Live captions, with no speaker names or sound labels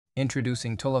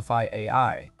Introducing Toolify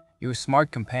AI, your smart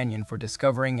companion for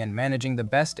discovering and managing the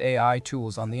best AI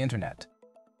tools on the internet.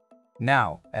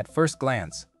 Now, at first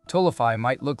glance, Toolify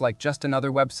might look like just another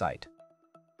website.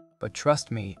 But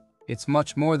trust me, it's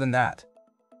much more than that.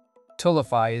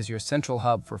 Toolify is your central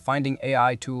hub for finding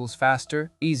AI tools faster,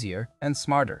 easier, and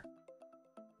smarter.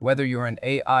 Whether you're an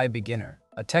AI beginner,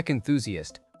 a tech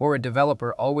enthusiast, or a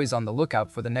developer always on the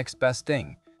lookout for the next best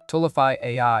thing, Toolify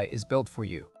AI is built for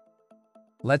you.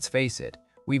 Let's face it,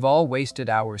 we've all wasted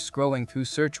hours scrolling through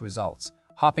search results,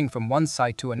 hopping from one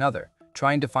site to another,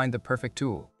 trying to find the perfect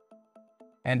tool.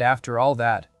 And after all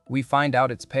that, we find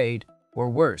out it's paid, or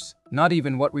worse, not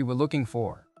even what we were looking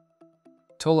for.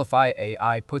 Toolify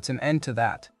AI puts an end to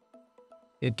that.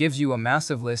 It gives you a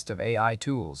massive list of AI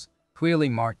tools, clearly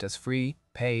marked as free,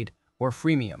 paid, or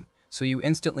freemium, so you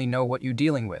instantly know what you're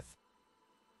dealing with.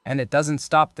 And it doesn't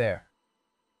stop there.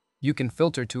 You can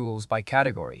filter tools by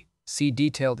category, see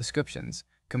detailed descriptions,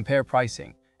 compare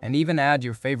pricing, and even add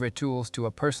your favorite tools to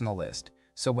a personal list,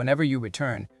 so whenever you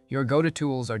return, your go-to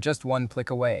tools are just one click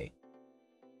away.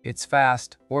 It's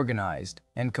fast, organized,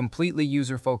 and completely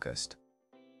user-focused.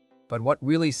 But what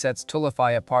really sets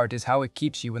Toolify apart is how it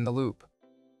keeps you in the loop.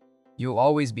 You'll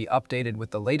always be updated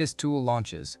with the latest tool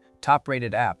launches,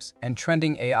 top-rated apps, and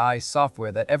trending AI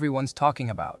software that everyone's talking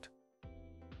about.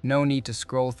 No need to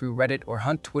scroll through Reddit or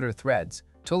hunt Twitter threads.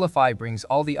 Toolify brings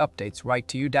all the updates right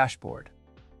to your dashboard.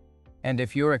 And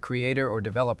if you're a creator or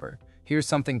developer, here's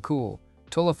something cool.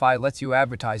 Toolify lets you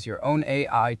advertise your own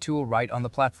AI tool right on the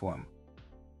platform.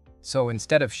 So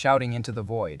instead of shouting into the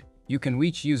void, you can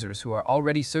reach users who are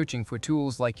already searching for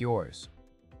tools like yours.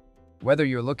 Whether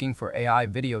you're looking for AI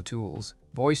video tools,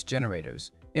 voice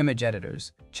generators, image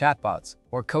editors, chatbots,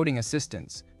 or coding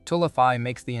assistants, Toolify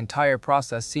makes the entire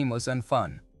process seamless and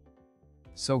fun.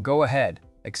 So go ahead,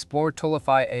 explore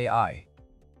Toolify AI.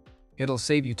 It'll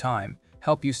save you time,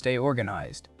 help you stay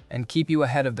organized, and keep you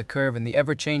ahead of the curve in the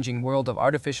ever-changing world of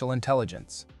artificial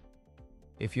intelligence.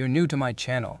 If you're new to my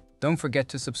channel, don't forget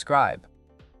to subscribe.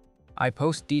 I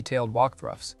post detailed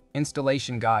walkthroughs,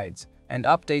 installation guides, and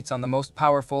updates on the most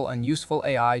powerful and useful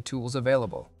AI tools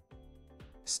available.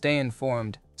 Stay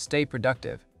informed, stay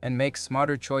productive, and make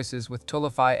smarter choices with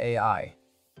Toolify AI.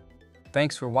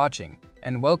 Thanks for watching,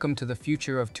 and welcome to the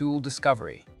future of tool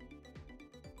discovery.